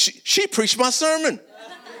 She preached my sermon."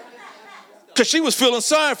 Because she was feeling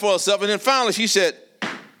sorry for herself. And then finally she said,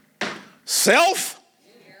 "Self?"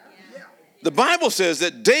 The Bible says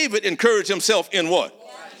that David encouraged himself in what?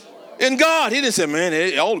 In God. He didn't say,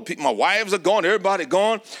 "Man, all the people, my wives are gone, everybody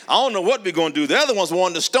gone. I don't know what we're going to do." The other ones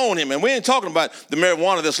wanted to stone him. And we ain't talking about the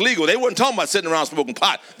marijuana that's legal. They weren't talking about sitting around smoking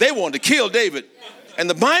pot. They wanted to kill David. And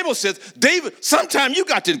the Bible says, David, sometimes you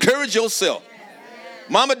got to encourage yourself.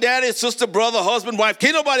 Mama, daddy, sister, brother, husband, wife,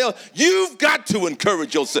 can't nobody else. You've got to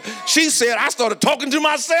encourage yourself. She said, "I started talking to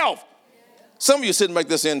myself." Some of you sitting back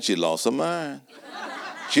there saying, "She lost her mind."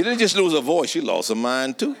 She didn't just lose her voice. She lost her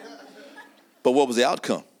mind too. But what was the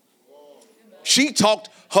outcome? She talked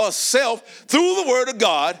herself through the word of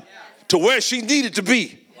God to where she needed to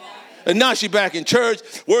be. And now she's back in church,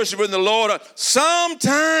 worshiping the Lord.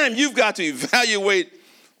 Sometime you've got to evaluate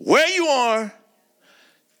where you are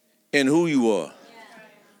and who you are.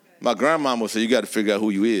 My grandmama said, you got to figure out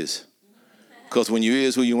who you is. Because when you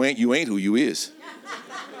is who you ain't who you is.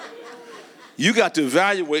 You got to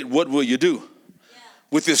evaluate what will you do.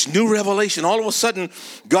 With this new revelation, all of a sudden,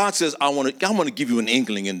 God says, I want to give you an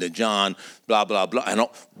inkling into John, blah, blah, blah. And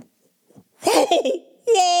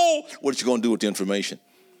whoa, what are you going to do with the information?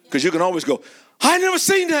 Because you can always go, "I never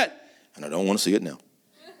seen that, and I don't want to see it now."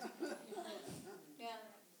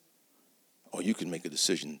 Or you can make a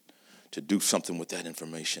decision to do something with that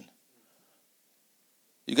information.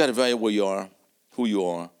 You got to evaluate where you are, who you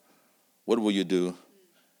are, what will you do.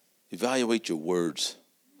 Evaluate your words.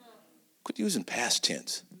 Quit using past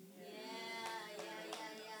tense.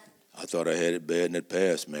 I thought I had it bad in that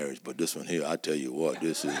past marriage, but this one here, I tell you what,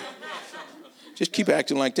 this is. Just keep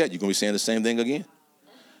acting like that. You're going to be saying the same thing again.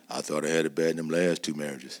 I thought I had it bad in them last two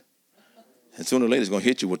marriages. And sooner or later, it's going to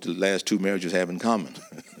hit you what the last two marriages have in common.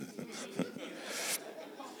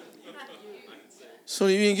 So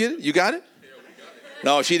you didn't get it? You got it?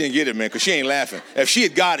 No, she didn't get it, man, because she ain't laughing. If she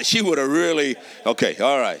had got it, she would have really, okay,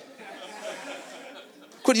 all right.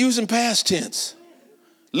 Quit using past tense.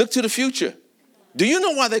 Look to the future. Do you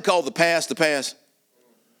know why they call the past the past?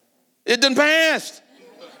 It done passed.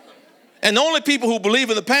 And the only people who believe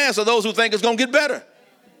in the past are those who think it's going to get better.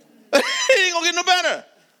 It ain't going to get no better.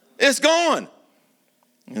 It's gone.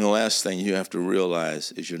 And the last thing you have to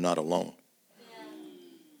realize is you're not alone.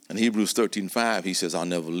 In Hebrews 13:5, he says, "I'll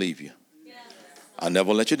never leave you. I'll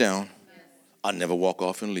never let you down. I'll never walk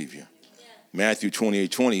off and leave you." Matthew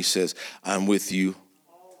 28:20 says, "I'm with you."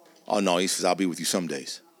 Oh, no, he says, "I'll be with you some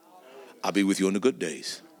days. I'll be with you on the good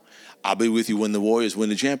days. I'll be with you when the Warriors win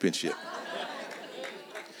the championship."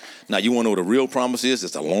 Now, you want to know what a real promise is?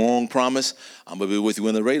 It's a long promise. I'm going to be with you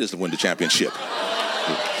when the Raiders win the championship.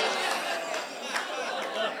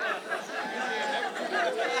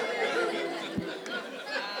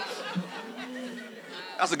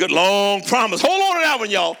 That's a good long promise. Hold on to that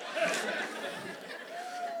one, y'all.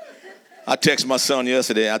 I texted my son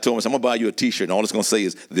yesterday. I told him, "I'm going to buy you a T-shirt, and all it's going to say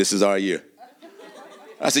is, 'This is our year.'"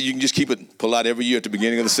 I said, "You can just keep it, pull out every year at the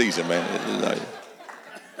beginning of the season, man."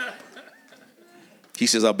 He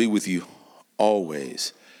says, "I'll be with you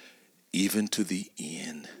always, even to the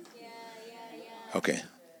end." Okay,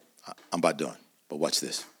 I'm about done, but watch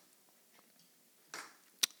this.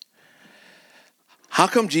 How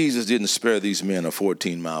come Jesus didn't spare these men a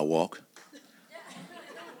 14-mile walk?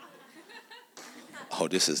 Oh,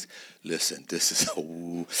 this is the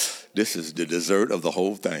dessert of the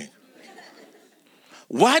whole thing.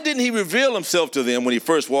 Why didn't he reveal himself to them when he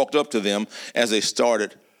first walked up to them as they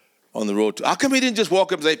started on the road? How come he didn't just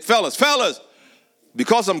walk up and say, fellas,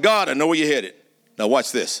 because I'm God, I know where you're headed. Now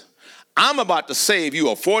watch this. I'm about to save you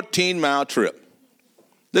a 14-mile trip.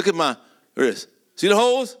 Look at my wrist. See the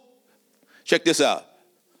holes? Check this out.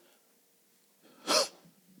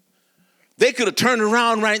 They could have turned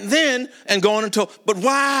around right then and gone and told, but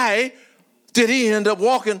why did he end up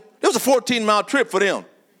walking? It was a 14-mile trip for them.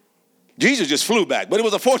 Jesus just flew back, but it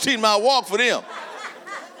was a 14-mile walk for them.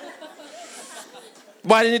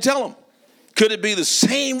 Why didn't he tell them? Could it be the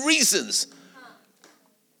same reasons?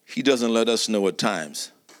 He doesn't let us know at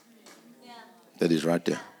times that he's right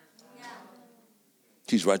there.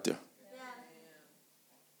 He's right there.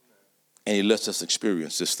 And he lets us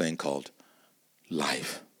experience this thing called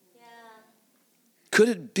life. Could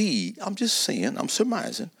it be, I'm just saying, I'm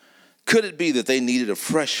surmising, Could it be that they needed a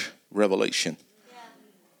fresh revelation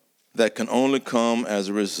that can only come as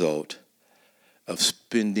a result of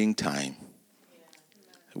spending time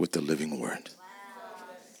with the living word?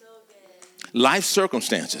 Life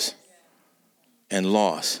circumstances and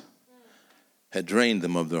loss had drained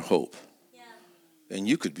them of their hope. And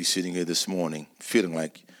you could be sitting here this morning feeling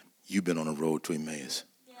like you've been on a road to Emmaus.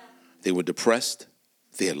 They were depressed.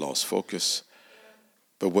 They had lost focus.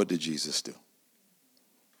 But what did Jesus do?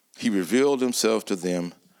 He revealed himself to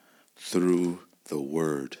them through the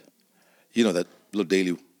word. You know, that little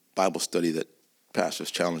daily Bible study that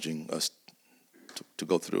pastor's challenging us to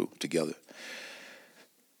go through together.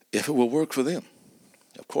 If it will work for them,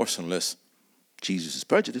 of course, unless Jesus is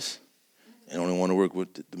prejudiced and only want to work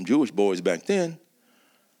with them Jewish boys back then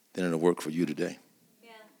it'll work for you today.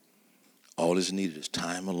 Yeah. All is needed is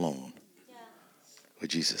time alone with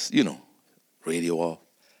Jesus. You know, radio off,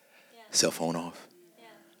 cell phone off,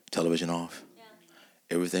 television off,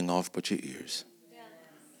 everything off but your ears.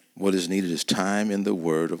 What is needed is time in the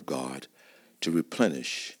Word of God to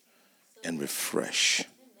replenish and refresh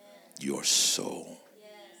your soul.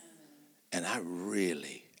 And I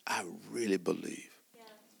really believe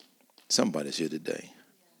somebody's here today.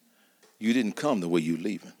 You didn't come the way you're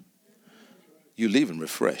leaving. You're leaving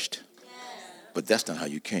refreshed. But that's not how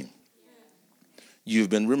you came. You've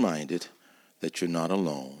been reminded that you're not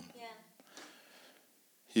alone.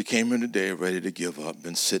 You came here today ready to give up,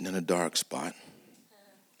 been sitting in a dark spot,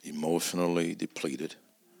 emotionally depleted,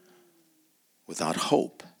 without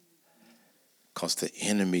hope, because the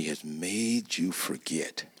enemy has made you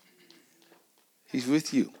forget. He's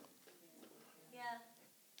with you.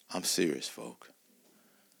 I'm serious, folk.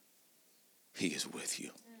 He is with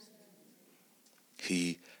you.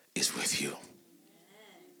 He is with you.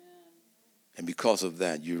 And because of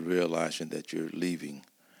that, you're realizing that you're leaving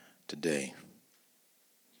today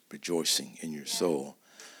rejoicing in your soul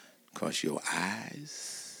because your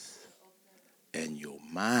eyes and your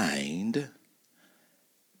mind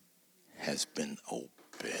has been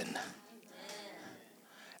open.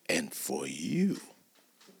 And for you,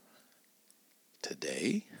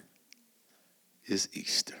 today is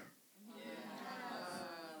Easter.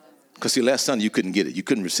 Because see, last Sunday you couldn't get it. You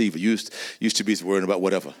couldn't receive it. You used to be worrying about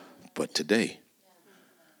whatever. But today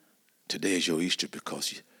is your Easter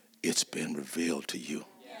because it's been revealed to you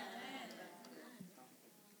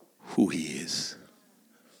who he is,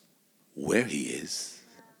 where he is,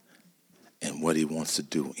 and what he wants to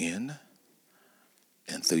do in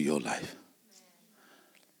and through your life.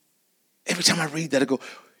 Every time I read that, I go,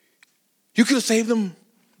 you could have saved them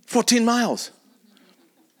 14 miles.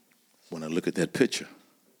 When I look at that picture,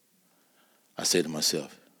 I say to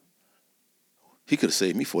myself, he could have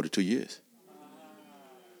saved me 42 years.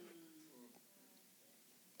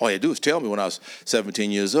 All you do is tell me when I was 17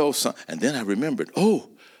 years old, and then I remembered,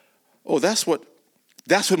 that's what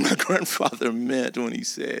my grandfather meant when he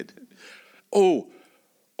said,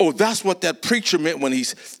 that's what that preacher meant when he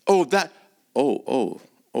said,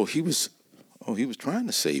 he was trying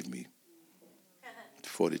to save me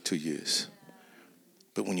 42 years.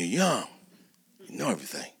 But when you're young, you know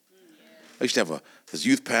everything. I used to have this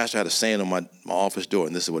youth pastor had a saying on my office door,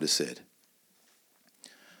 and this is what it said.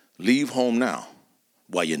 Leave home now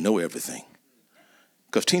while you know everything.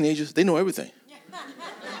 Because teenagers, they know everything.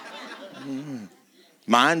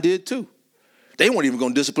 Mine did too. They weren't even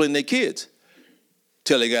going to discipline their kids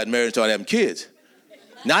till they got married and started having kids.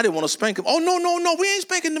 Now they want to spank them. Oh, no, we ain't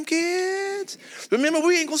spanking them kids. Remember,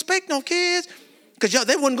 we ain't going to spank no kids because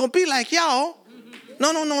they wasn't going to be like y'all.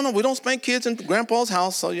 No, we don't spank kids in grandpa's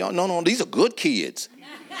house. So y'all, no, these are good kids.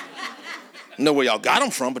 I know where y'all got them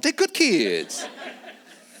from, but they're good kids.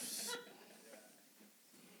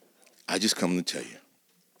 I just come to tell you,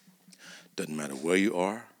 doesn't matter where you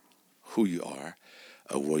are, who you are,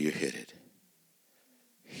 or where you're headed.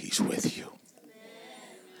 He's with you.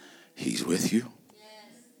 He's with you.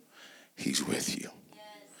 He's with you.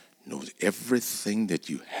 Knows everything that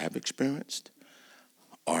you have experienced,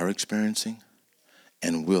 are experiencing,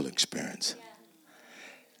 and will experience.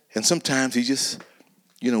 And sometimes he just,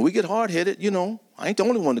 we get hard-headed, I ain't the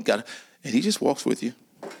only one that got it. And he just walks with you.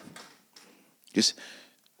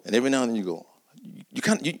 And every now and then you go, you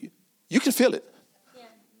can feel it. Yeah.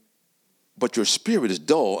 But your spirit is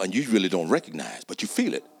dull and you really don't recognize, but you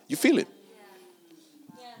feel it. You feel it.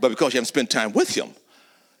 Yeah. Yeah. But because you haven't spent time with him,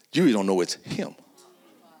 you really don't know it's him.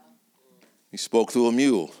 He spoke through a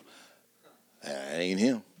mule. That ain't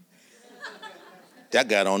him. That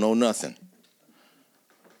guy don't know nothing.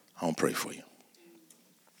 I don't pray for you.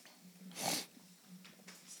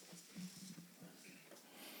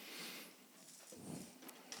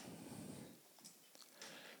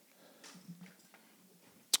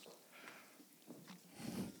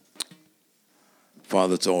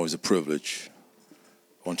 Father, it's always a privilege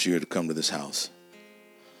once a year to come to this house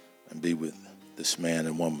and be with this man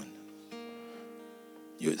and woman,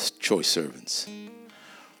 your choice servants.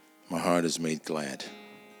 My heart is made glad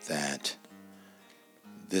that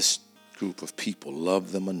this group of people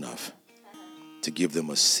love them enough to give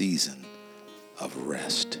them a season of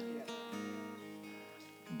rest.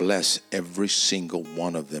 Bless every single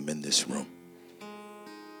one of them in this room.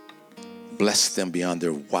 Bless them beyond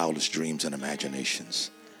their wildest dreams and imaginations.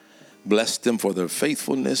 Bless them for their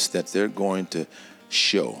faithfulness that they're going to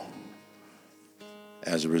show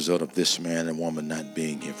as a result of this man and woman not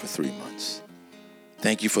being here for 3 months.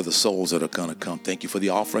 Thank you for the souls that are going to come. Thank you for the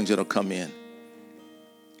offerings that will come in.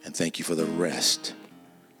 And thank you for the rest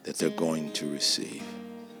that they're going to receive.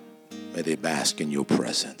 May they bask in your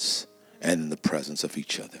presence and in the presence of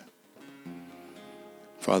each other.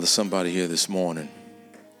 Father, somebody here this morning,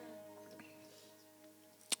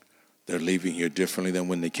 they're leaving here differently than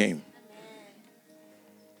when they came.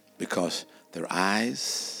 Because their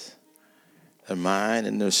eyes, their mind,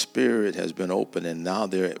 and their spirit has been open, and now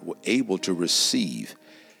they're able to receive,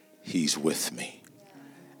 He's with me.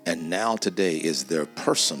 And now today is their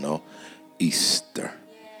personal Easter.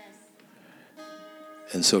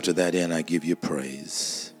 And so to that end, I give you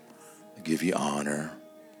praise. I give you honor.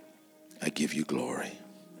 I give you glory.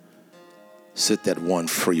 Set that one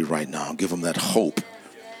free right now. Give them that hope.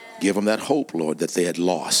 Give them that hope, Lord, that they had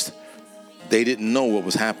lost. They didn't know what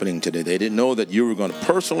was happening today. They didn't know that you were going to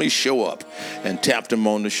personally show up and tap them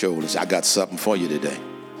on the shoulders. I got something for you today.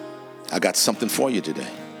 I got something for you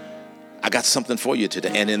today. I got something for you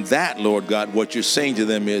today. And in that, Lord God, what you're saying to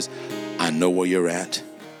them is, I know where you're at.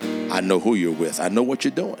 I know who you're with. I know what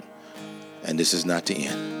you're doing. And this is not the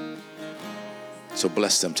end. So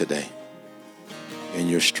bless them today in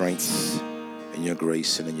your strength, in your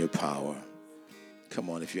grace, and in your power. Come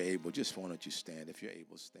on, if you're able, just why don't you stand? If you're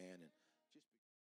able, stand.